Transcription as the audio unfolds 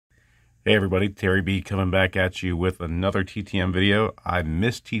Hey everybody, Terry B coming back at you with another TTM video. I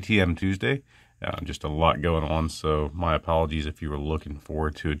missed TTM Tuesday. Just a lot going on, so my apologies if you were looking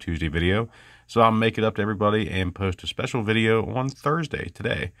forward to a Tuesday video. So I'll make it up to everybody and post a special video on Thursday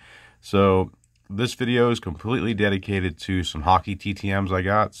today. So this video is completely dedicated to some hockey TTMs I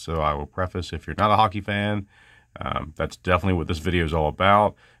got. So I will preface, if you're not a hockey fan, that's definitely what this video is all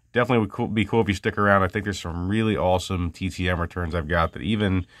about. Definitely would be cool if you stick around. I think there's some really awesome TTM returns I've got that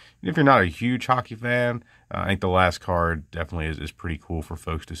even if you're not a huge hockey fan, I think the last card definitely is pretty cool for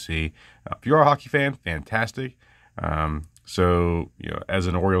folks to see. If you are a hockey fan, fantastic. So, you know, as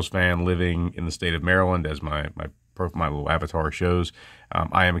an Orioles fan living in the state of Maryland, as my little avatar shows,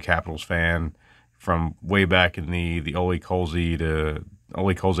 I am a Capitals fan from way back in the Ole Colsey to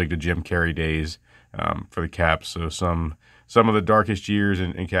Jim Carrey days for the Caps. So some of the darkest years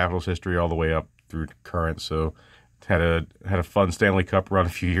in Capitals history all the way up through current. So had a fun Stanley Cup run a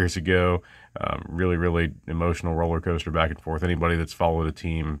few years ago. Really emotional roller coaster back and forth. Anybody that's followed a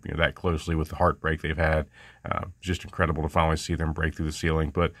team that closely with the heartbreak they've had, just incredible to finally see them break through the ceiling.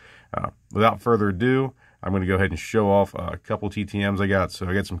 But without further ado, I'm going to go ahead and show off a couple TTMs I got. So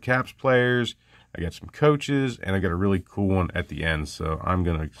I got some Caps players, I got some coaches, and I got a really cool one at the end. So I'm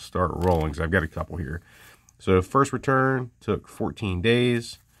going to start rolling because I've got a couple here. So first return took 14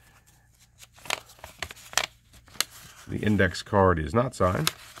 days. The index card is not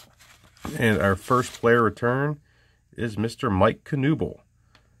signed. And our first player return is Mr. Mike Knuble.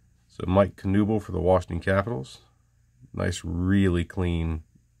 So Mike Knuble for the Washington Capitals. Nice, really clean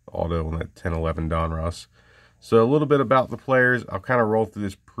auto on that 10-11 Donruss. So a little bit about the players. I'll kind of roll through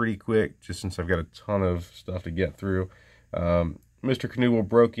this pretty quick just since I've got a ton of stuff to get through. Mr. Knuble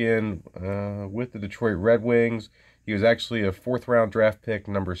broke in with the Detroit Red Wings. He was actually a 4th-round draft pick,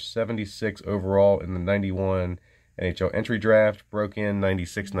 number 76 overall in the 91 NHL entry draft. Broke in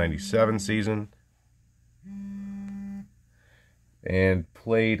 96-97 season. And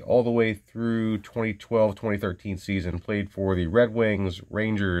played all the way through 2012-2013 season. Played for the Red Wings,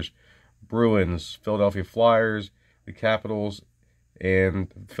 Rangers, Bruins, Philadelphia Flyers, the Capitals,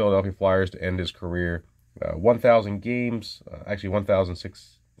 and Philadelphia Flyers to end his career. 1,000 games, actually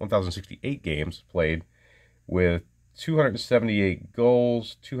 1,068 games played, with 278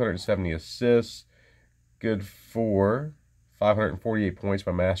 goals, 270 assists, good for 548 points.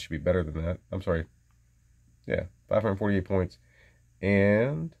 My math should be better than that. I'm sorry. Yeah, 548 points,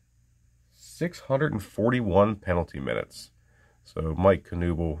 and 641 penalty minutes. So Mike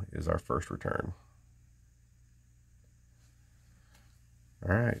Knuble is our first return.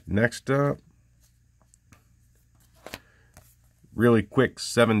 All right, next up, really quick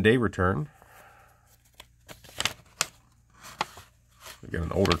 7-day return. We got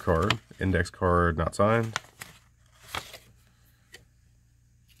an older card, index card not signed.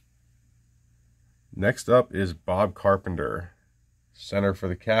 Next up is Bob Carpenter, center for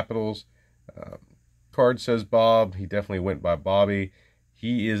the Capitals. Card says Bob. He definitely went by Bobby.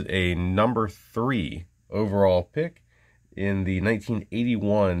 He is a number 3 overall pick in the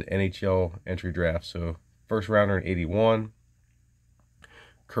 1981 NHL entry draft. So first rounder in 81.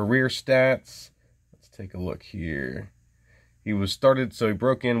 Career stats, let's take a look here. He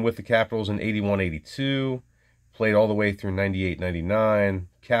broke in with the Capitals in 81-82, played all the way through 98-99,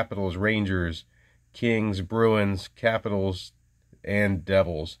 Capitals, Rangers, Kings, Bruins, Capitals, and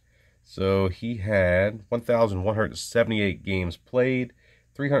Devils. So he had 1,178 games played,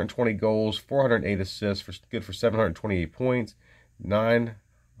 320 goals, 408 assists, good for 728 points,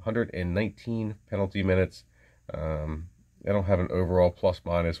 919 penalty minutes. I don't have an overall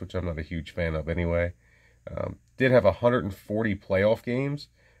plus-minus, which I'm not a huge fan of anyway. Did have 140 playoff games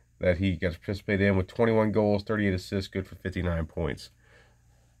that he got to participate in with 21 goals, 38 assists, good for 59 points.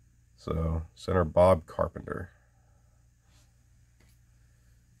 So, center Bob Carpenter.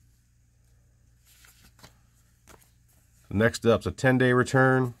 Next up's a 10-day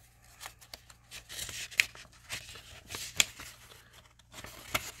return.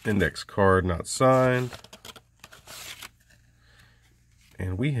 Index card not signed.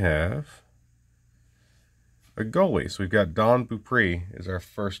 And we have a goalie. So we've got Don Beaupre is our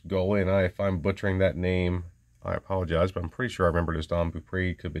first goalie. And if I'm butchering that name, I apologize, but I'm pretty sure I remember it as Don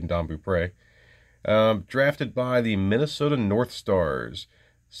Beaupre. Could have been Don Beaupre. Drafted by the Minnesota North Stars.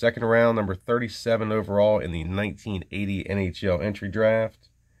 2nd round, number 37 overall in the 1980 NHL entry draft.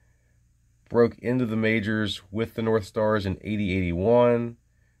 Broke into the majors with the North Stars in 80-81.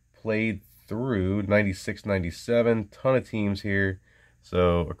 Played through 96-97. Ton of teams here.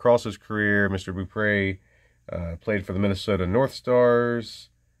 So across his career, Mr. Beaupre played for the Minnesota North Stars,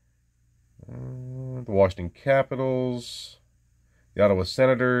 the Washington Capitals, the Ottawa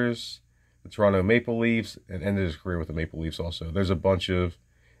Senators, the Toronto Maple Leafs, and ended his career with the Maple Leafs also. There's a bunch of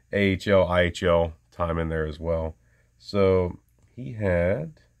AHL, IHL time in there as well. So he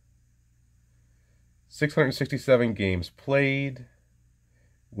had 667 games played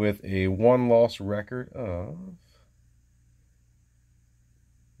with a 1-loss record of,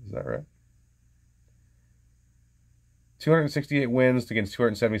 is that right? 268 wins against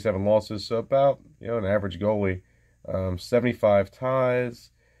 277 losses, so about, an average goalie. 75 ties,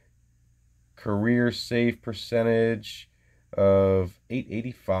 career save percentage of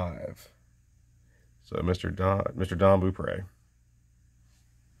 .885. So Mr. Don Beaupre.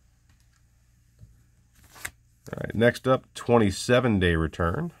 All right, next up, 27-day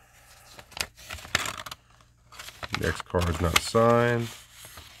return. Next card's not signed.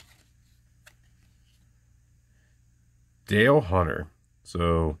 Dale Hunter.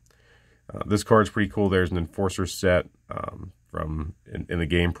 So this card's pretty cool. There's an enforcer set from in the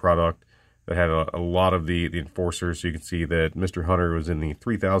game product that had a lot of the enforcers. So you can see that Mr. Hunter was in the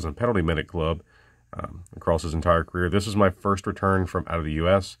 3,000 penalty minute club across his entire career. This is my first return from out of the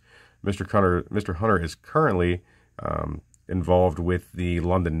U.S. Mr. Hunter is currently involved with the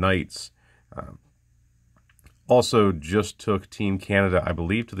London Knights. Also just took Team Canada, I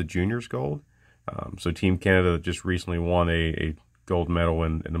believe, to the juniors gold. So Team Canada just recently won a gold medal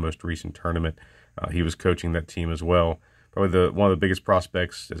in the most recent tournament. He was coaching that team as well. Probably one of the biggest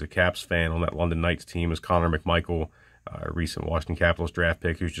prospects as a Caps fan on that London Knights team is Connor McMichael, a recent Washington Capitals draft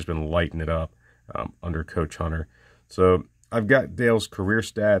pick who's just been lighting it up under Coach Hunter. So I've got Dale's career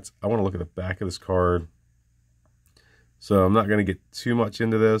stats. I want to look at the back of this card. So I'm not going to get too much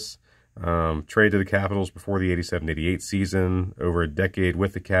into this. Trade to the Capitals before the 87-88 season, over a decade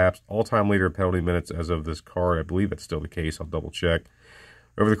with the Caps, all-time leader of penalty minutes as of this card. I believe that's still the case. I'll double-check.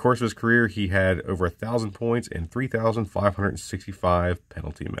 Over the course of his career, he had over 1,000 points and 3,565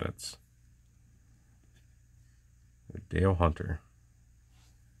 penalty minutes. Dale Hunter.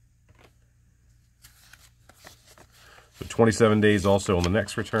 So 27 days also on the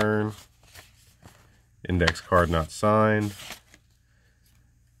next return. Index card not signed.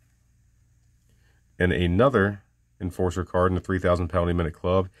 And another enforcer card in the 3,000 penalty minute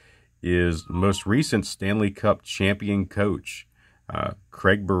club is most recent Stanley Cup champion coach,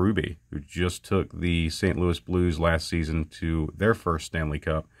 Craig Berube, who just took the St. Louis Blues last season to their first Stanley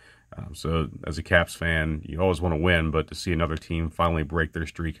Cup. So as a Caps fan, you always want to win, but to see another team finally break their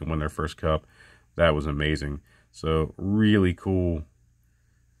streak and win their first cup, that was amazing. So really cool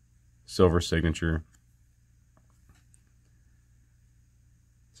silver signature.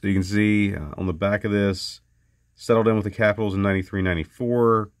 So you can see on the back of this, settled in with the Capitals in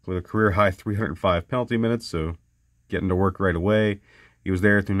 93-94 with a career-high 305 penalty minutes, so getting to work right away. He was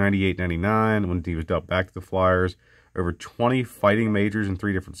there through 98-99 when he was dealt back to the Flyers. Over 20 fighting majors in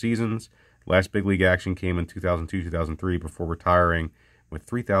 3 different seasons. Last big league action came in 2002-2003 before retiring with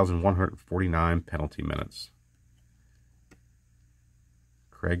 3,149 penalty minutes.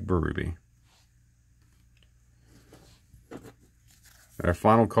 Craig Berube. Our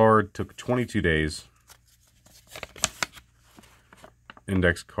final card took 22 days.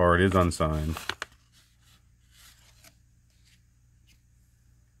 Index card is unsigned.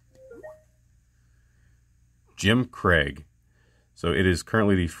 Jim Craig. So it is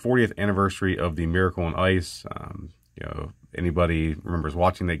currently the 40th anniversary of the Miracle on Ice. Anybody remembers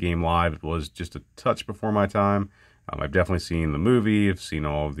watching that game live? It was just a touch before my time. I've definitely seen the movie. I've seen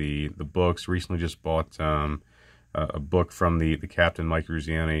all of the books. Recently just bought a book from the captain, Mike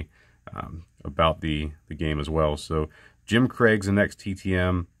Ruziani, about the game as well. So Jim Craig's the next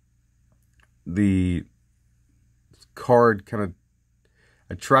TTM. The card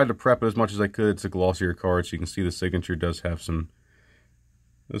I tried to prep it as much as I could. It's a glossier card, so you can see the signature does have some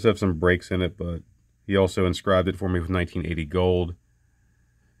breaks in it, but he also inscribed it for me with 1980 gold.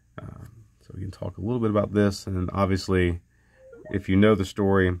 So we can talk a little bit about this, and obviously, if you know the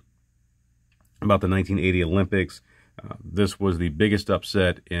story about the 1980 Olympics, this was the biggest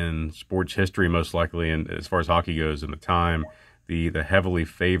upset in sports history, most likely, and as far as hockey goes in the time. The heavily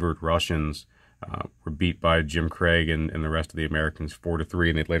favored Russians were beat by Jim Craig and the rest of the Americans 4-3,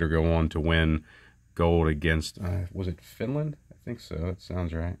 and they'd later go on to win gold against, was it Finland? I think so. That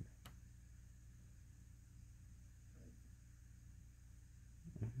sounds right.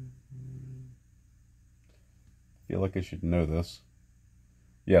 I feel like I should know this.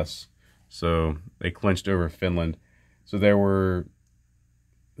 Yes. So they clinched over Finland. So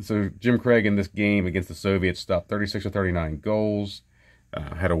Jim Craig in this game against the Soviets stopped 36 of 39 goals.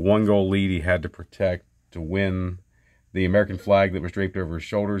 Had a 1-goal lead he had to protect to win. The American flag that was draped over his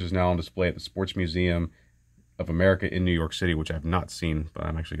shoulders is now on display at the Sports Museum of America in New York City, which I've not seen, but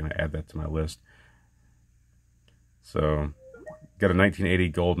I'm actually going to add that to my list. So, got a 1980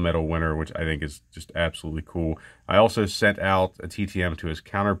 gold medal winner, which I think is just absolutely cool. I also sent out a TTM to his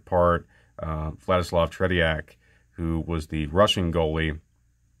counterpart, Vladislav Tretiak, who was the Russian goalie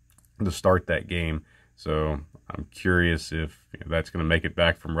to start that game. So I'm curious if that's going to make it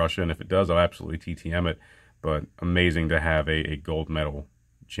back from Russia, and if it does, I'll absolutely TTM it. But amazing to have a gold medal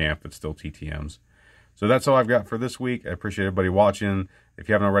champ that still TTMs. So that's all I've got for this week. I appreciate everybody watching. If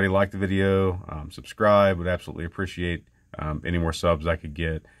you haven't already liked the video, subscribe. Would absolutely appreciate any more subs I could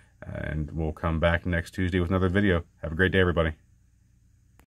get. And we'll come back next Tuesday with another video. Have a great day, everybody.